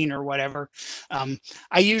 16 or whatever,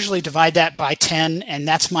 I usually divide that by 10, and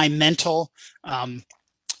that's my mental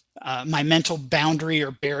boundary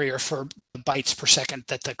or barrier for bytes per second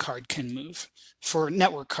that the card can move. For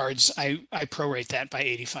network cards, I prorate that by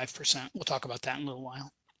 85%. We'll talk about that in a little while.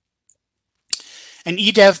 And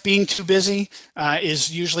EDEV being too busy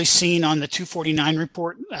is usually seen on the 249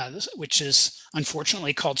 report, which is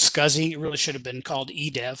unfortunately called SCSI. It really should have been called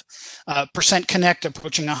EDEV. Percent connect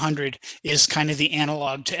approaching 100 is kind of the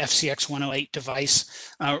analog to FCX 108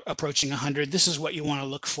 device approaching 100. This is what you want to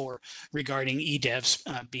look for regarding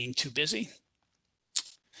EDEVs being too busy.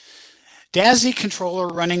 DASI controller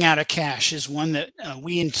running out of cache is one that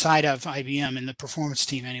we inside of IBM, in the performance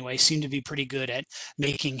team anyway, seem to be pretty good at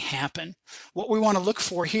making happen. What we want to look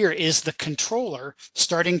for here is the controller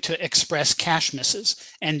starting to express cache misses,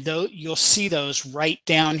 and you'll see those right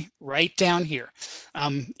down here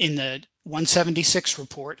in the 176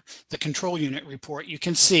 report, the control unit report. You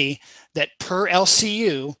can see that per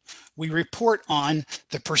LCU, we report on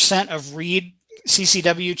the percent of read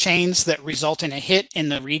CCW chains that result in a hit in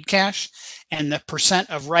the read cache, and the percent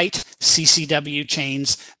of write CCW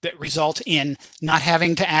chains that result in not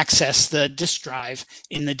having to access the disk drive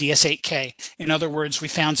in the DS8K. In other words, we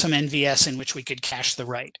found some NVS in which we could cache the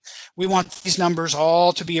write. We want these numbers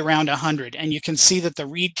all to be around 100, and you can see that the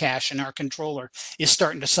read cache in our controller is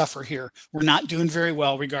starting to suffer here. We're not doing very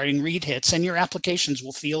well regarding read hits, and your applications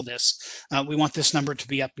will feel this. We want this number to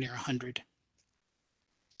be up near 100.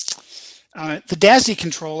 The DASI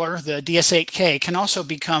controller, the DS8K, can also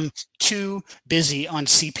become too busy on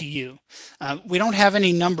CPU. We don't have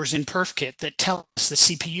any numbers in Perfkit that tell us the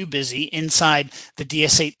CPU busy inside the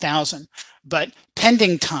DS8000, but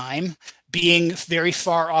pending time being very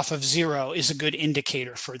far off of 0 is a good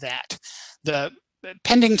indicator for that. The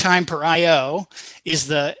pending time per IO is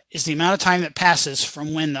the amount of time that passes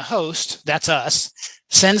from when the host, that's us,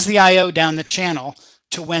 sends the IO down the channel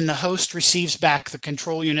to when the host receives back the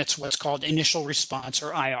control unit's what's called initial response,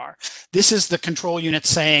 or IR. This is the control unit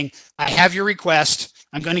saying, I have your request,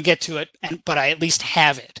 I'm going to get to it, but I at least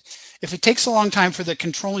have it. If it takes a long time for the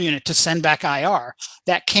control unit to send back IR,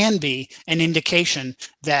 that can be an indication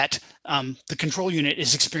that the control unit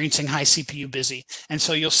is experiencing high CPU busy. And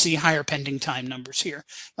so you'll see higher pending time numbers here.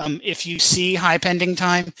 If you see high pending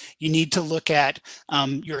time, you need to look at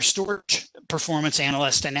your storage performance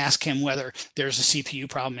analyst and ask him whether there's a CPU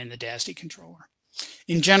problem in the DASD controller.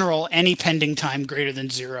 In general, any pending time greater than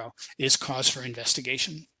 0 is cause for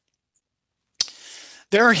investigation.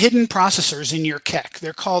 There are hidden processors in your KEC.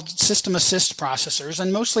 They're called system assist processors,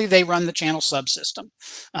 and mostly they run the channel subsystem.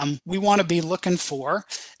 We want to be looking for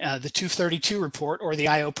the 232 report or the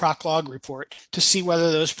IO proc log report to see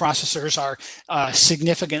whether those processors are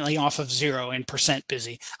significantly off of 0 in percent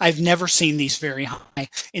busy. I've never seen these very high.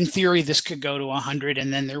 In theory, this could go to 100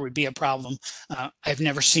 and then there would be a problem. I've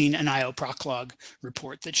never seen an IO proc log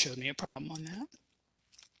report that showed me a problem on that.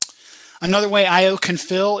 Another way IO can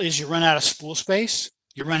fill is you run out of spool space.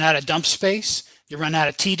 You run out of dump space, you run out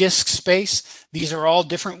of T-disk space. These are all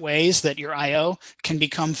different ways that your I/O can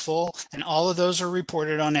become full, and all of those are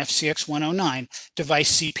reported on FCX 109,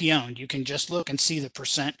 device CP owned. You can just look and see the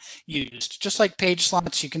percent used. Just like page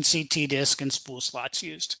slots, you can see T-disk and spool slots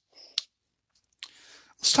used.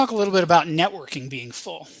 Let's talk a little bit about networking being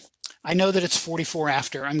full. I know that it's 44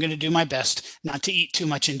 after. I'm going to do my best not to eat too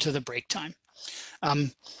much into the break time.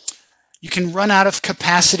 You can run out of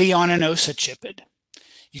capacity on an OSA chiplet.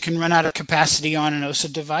 You can run out of capacity on an OSA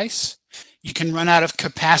device. You can run out of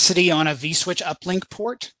capacity on a vSwitch uplink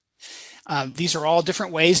port. These are all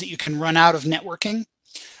different ways that you can run out of networking.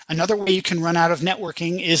 Another way you can run out of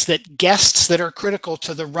networking is that guests that are critical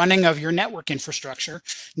to the running of your network infrastructure,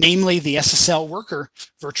 namely the SSL worker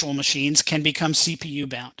virtual machines, can become CPU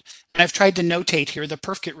bound. And I've tried to notate here the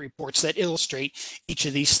Perfkit reports that illustrate each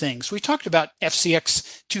of these things. We talked about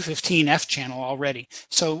FCX 215F channel already,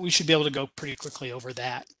 so we should be able to go pretty quickly over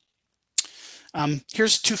that.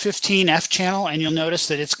 Here's 215F channel, and you'll notice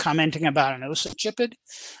that it's commenting about an OSA chiplet.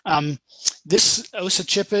 This OSA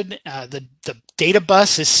chiplet, the data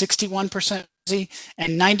bus is 61% busy,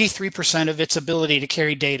 and 93% of its ability to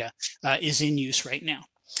carry data is in use right now.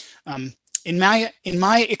 In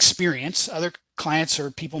my experience, other clients or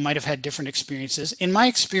people might have had different experiences. In my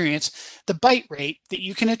experience, the byte rate that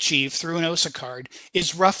you can achieve through an OSA card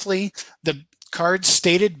is roughly the card's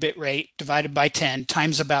stated bit rate divided by 10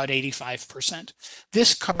 times about 85%.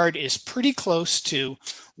 This card is pretty close to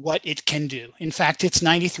what it can do. In fact, it's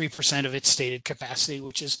 93% of its stated capacity,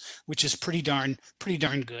 which is pretty darn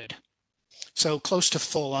good. So close to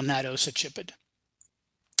full on that OSA chipid.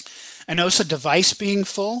 An OSA device being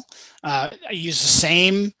full, I use the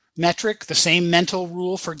same metric, the same mental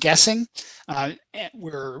rule for guessing.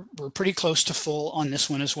 We're pretty close to full on this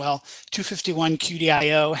one as well. 251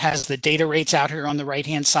 QDIO has the data rates out here on the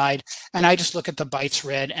right-hand side, and I just look at the bytes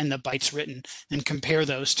read and the bytes written and compare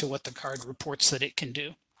those to what the card reports that it can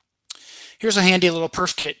do. Here's a handy little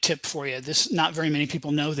Perfkit tip for you. Not very many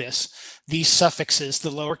people know this. These suffixes, the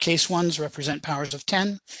lowercase ones represent powers of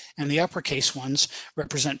 10, and the uppercase ones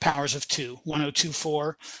represent powers of 2.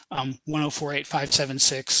 1024,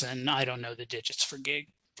 1048576, and I don't know the digits for gig.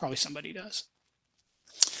 Probably somebody does.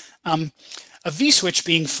 A V-switch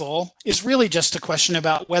being full is really just a question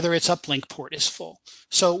about whether its uplink port is full.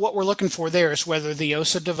 So what we're looking for there is whether the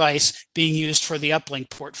OSA device being used for the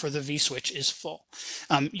uplink port for the V-switch is full.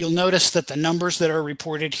 You'll notice that the numbers that are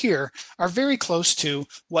reported here are very close to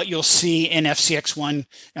what you'll see in FCX1,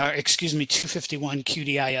 251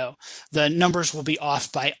 QDIO. The numbers will be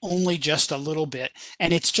off by only just a little bit,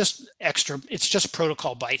 and it's just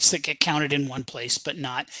protocol bytes that get counted in one place, but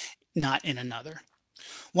not in another.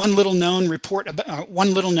 One little known fact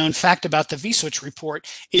about the vSwitch report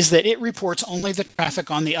is that it reports only the traffic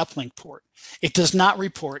on the uplink port. It does not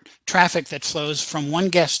report traffic that flows from one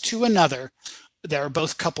guest to another that are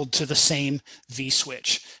both coupled to the same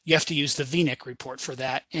vSwitch. You have to use the VNIC report for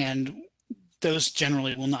that, and those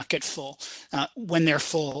generally will not get full. When they're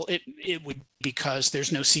full, it would be because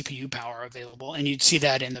there's no CPU power available, and you'd see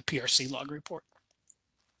that in the PRC log report.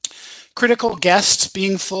 Critical guests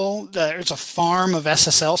being full, there's a farm of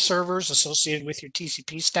SSL servers associated with your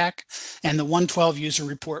TCP stack, and the 112 user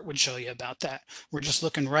report would show you about that. We're just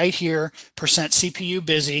looking right here, percent CPU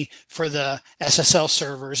busy for the SSL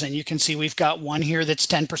servers, and you can see we've got one here that's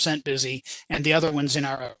 10% busy, and the other ones in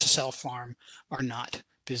our SSL farm are not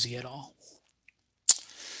busy at all.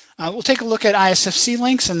 We'll take a look at ISFC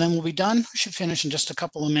links, and then we'll be done. We should finish in just a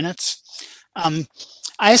couple of minutes.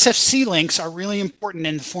 ISFC links are really important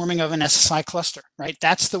in the forming of an SSI cluster, right?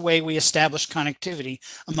 That's the way we establish connectivity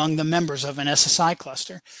among the members of an SSI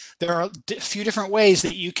cluster. There are a few different ways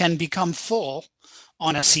that you can become full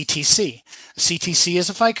on a CTC. A CTC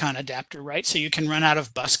is a FICON adapter, right? So you can run out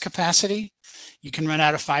of bus capacity, you can run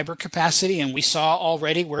out of fiber capacity, and we saw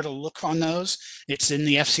already where to look on those. It's in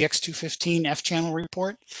the FCX 215 F channel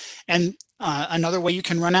report. And another way you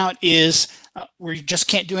can run out is where you just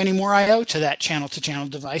can't do any more I/O to that channel-to-channel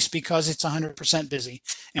device because it's 100% busy.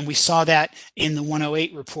 And we saw that in the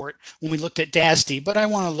 108 report when we looked at DASD, but I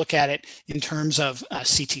want to look at it in terms of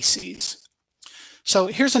CTCs. So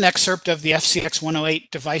here's an excerpt of the FCX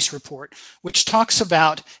 108 device report, which talks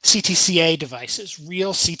about CTCA devices,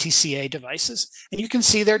 real CTCA devices. And you can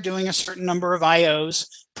see they're doing a certain number of IOs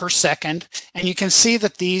per second, and you can see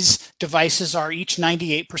that these devices are each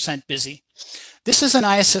 98% busy. This is an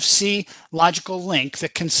ISFC logical link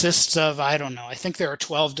that consists of, I don't know, I think there are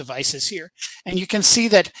 12 devices here. And you can see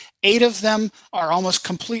that 8 of them are almost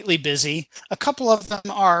completely busy. A couple of them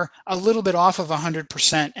are a little bit off of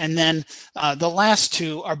 100%. And then the last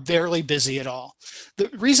 2 are barely busy at all. The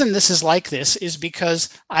reason this is like this is because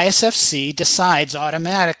ISFC decides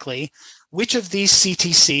automatically which of these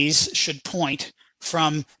CTCs should point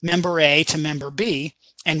from member A to member B,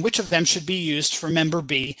 and which of them should be used for member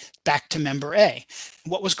B back to member A.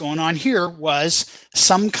 What was going on here was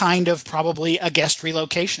some kind of probably a guest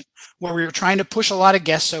relocation where we were trying to push a lot of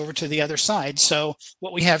guests over to the other side. So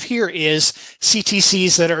what we have here is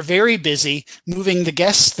CTCs that are very busy moving the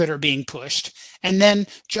guests that are being pushed, and then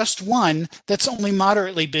just one that's only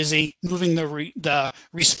moderately busy moving the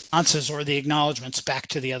responses or the acknowledgments back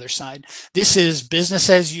to the other side. This is business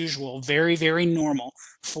as usual, very, very normal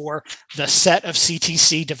for the set of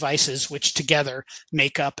CTC devices which together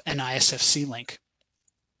make up an ISFC link.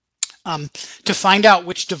 To find out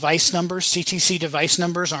which device numbers, CTC device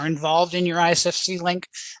numbers, are involved in your ISFC link,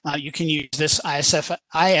 you can use this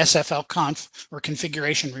ISFL conf or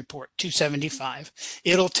configuration report 275.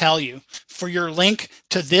 It'll tell you for your link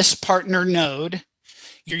to this partner node,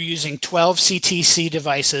 you're using 12 CTC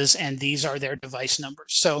devices, and these are their device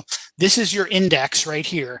numbers. So this is your index right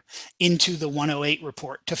here into the 108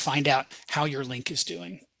 report to find out how your link is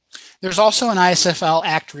doing. There's also an ISFL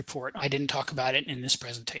ACT report. I didn't talk about it in this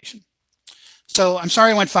presentation. So I'm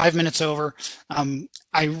sorry I went 5 minutes over.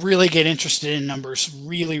 I really get interested in numbers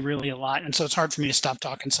really, really a lot. And so it's hard for me to stop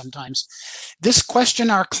talking sometimes. This question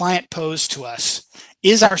our client posed to us,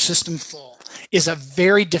 is our system full? is a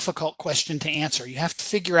very difficult question to answer. You have to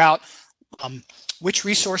figure out which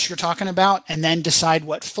resource you're talking about and then decide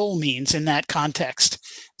what full means in that context.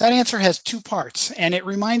 That answer has two parts, and it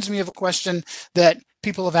reminds me of a question that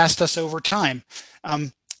people have asked us over time.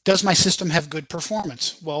 Does my system have good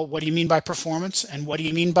performance? Well, what do you mean by performance, and what do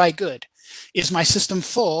you mean by good? Is my system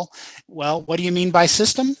full? Well, what do you mean by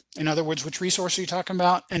system? In other words, which resource are you talking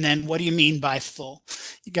about? And then what do you mean by full?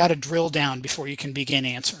 You got to drill down before you can begin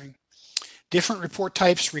answering. Different report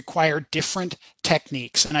types require different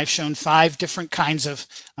techniques, and I've shown 5 different kinds of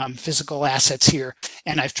physical assets here,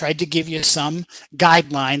 and I've tried to give you some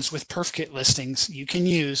guidelines with Perfkit listings you can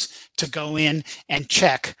use to go in and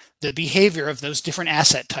check the behavior of those different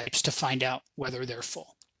asset types to find out whether they're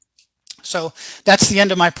full. So that's the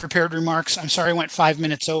end of my prepared remarks. I'm sorry I went 5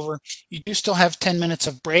 minutes over. You do still have 10 minutes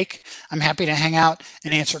of break. I'm happy to hang out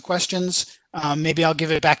and answer questions. Maybe I'll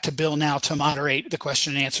give it back to Bill now to moderate the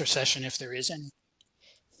question and answer session if there is any.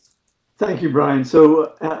 Thank you, Brian.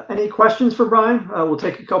 So any questions for Brian? We'll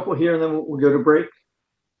take a couple here and then we'll go to break.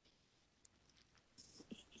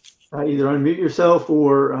 Either unmute yourself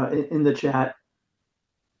or in the chat.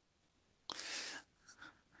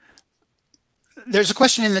 There's a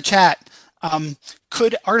question in the chat.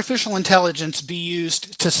 Could artificial intelligence be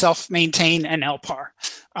used to self-maintain an LPAR?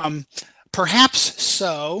 Perhaps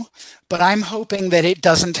so, but I'm hoping that it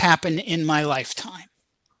doesn't happen in my lifetime.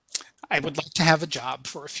 I would like to have a job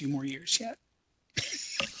for a few more years yet.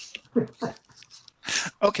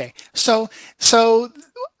 Okay, so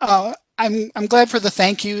I'm glad for the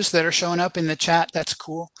thank yous that are showing up in the chat. That's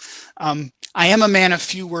cool. I am a man of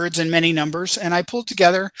few words and many numbers, and I pulled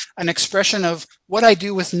together an expression of what I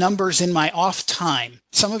do with numbers in my off time.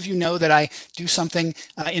 Some of you know that I do something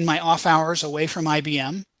in my off hours away from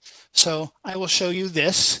IBM. So I will show you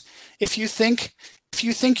this. If you think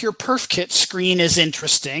your Perfkit screen is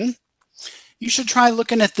interesting, you should try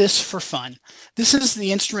looking at this for fun. This is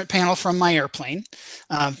the instrument panel from my airplane.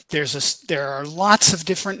 There are lots of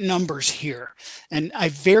different numbers here, and I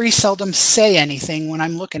very seldom say anything when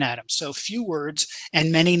I'm looking at them. So few words and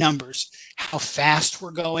many numbers. How fast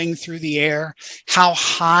we're going through the air, how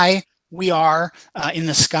high we are in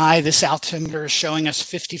the sky. This altimeter is showing us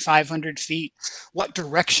 5,500 feet. What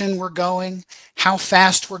direction we're going, how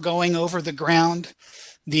fast we're going over the ground,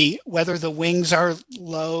 whether the wings are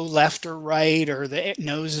low, left or right, or the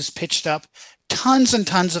nose is pitched up. Tons and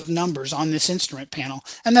tons of numbers on this instrument panel.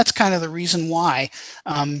 And that's kind of the reason why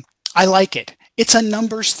I like it. It's a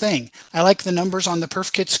numbers thing. I like the numbers on the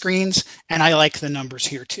Perfkit screens, and I like the numbers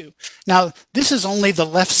here too. Now, this is only the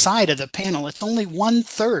left side of the panel. It's only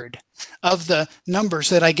 1/3 of the numbers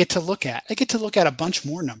that I get to look at. I get to look at a bunch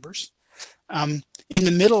more numbers. In the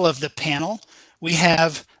middle of the panel, we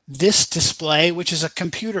have this display, which is a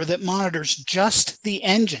computer that monitors just the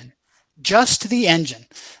engine.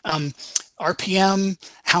 RPM,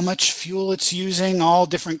 how much fuel it's using, all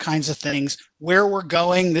different kinds of things. Where we're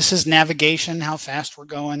going, this is navigation, how fast we're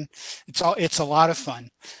going. It's a lot of fun.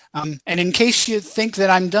 And in case you think that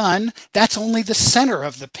I'm done, that's only the center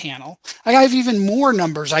of the panel. I have even more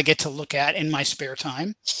numbers I get to look at in my spare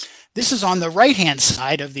time. This is on the right-hand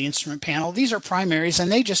side of the instrument panel. These are primaries,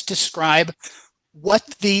 and they just describe what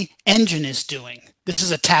the engine is doing. This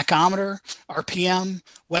is a tachometer, RPM,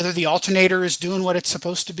 whether the alternator is doing what it's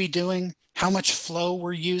supposed to be doing, how much flow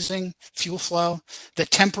we're using, fuel flow, the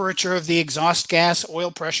temperature of the exhaust gas,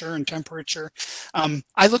 oil pressure and temperature.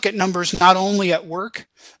 I look at numbers not only at work,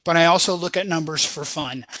 but I also look at numbers for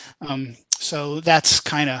fun. So that's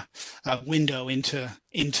kind of a window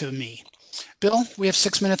into me. Bill, we have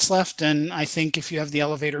 6 minutes left, and I think if you have the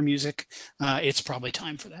elevator music, it's probably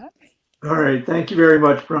time for that. All right, thank you very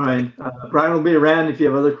much, Brian. Brian will be around. If you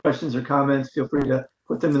have other questions or comments, feel free to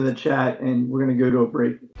put them in the chat, and we're going to go to a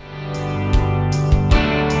break.